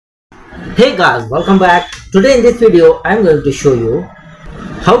Hey guys, welcome back. Today in this video I am going to show you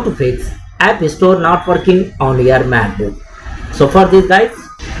how to fix App Store not working on your MacBook. So for this guys,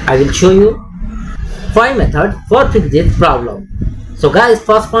 I will show you 5 methods for fix this problem. So guys,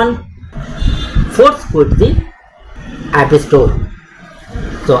 first one, force quit the App Store.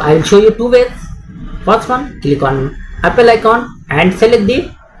 So I will show you two ways. First one, click on Apple icon and select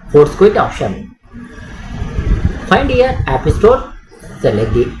the force quit option. Find here App Store.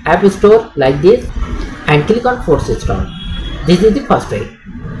 Select the App Store like this and click on Force Install. This is the first way.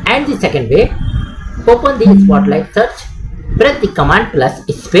 And the second way, open the Spotlight search, press the Command plus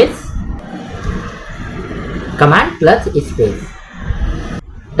space. Command plus space.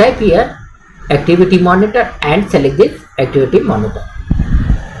 Type here Activity Monitor and select this Activity Monitor.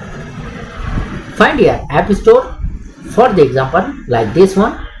 Find here App Store. For the example, like this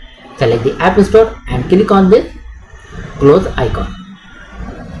one, select the App Store and click on this close icon.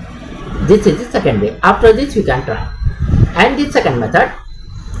 This is the second way. After this you can try. And the second method,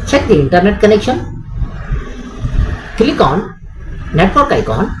 check the internet connection. Click on network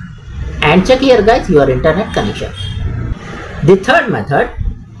icon and check here guys your internet connection. The third method,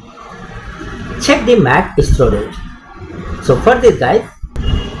 check the Mac storage. So for this guys,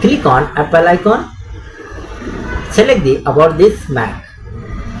 click on Apple icon, select the about this Mac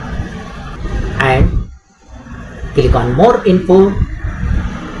and click on more info.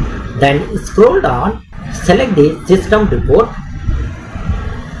 Then scroll down, select the system report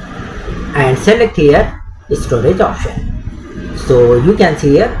and select here storage option. So you can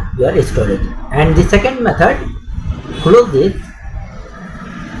see here your storage. And the second method, close this.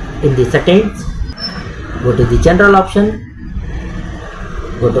 In the settings, go to the general option,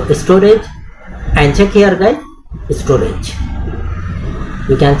 go to storage and check here guys storage.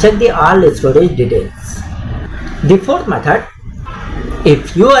 You can check the all storage details. The fourth method,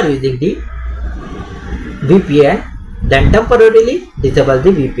 if you are using the VPN, then temporarily disable the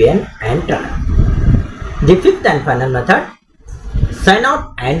VPN and turn. The fifth and final method, sign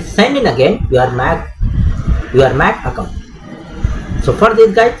out and sign in again your Mac account. So for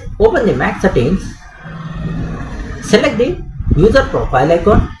this guys, open the Mac settings, select the user profile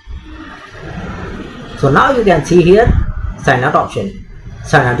icon. So now you can see here sign out option.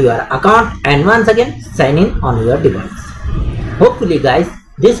 Sign out your account and once again sign in on your device. Hopefully guys,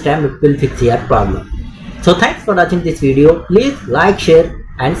 this time it will fix your problem. So thanks for watching this video. Please like, share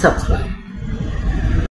and subscribe.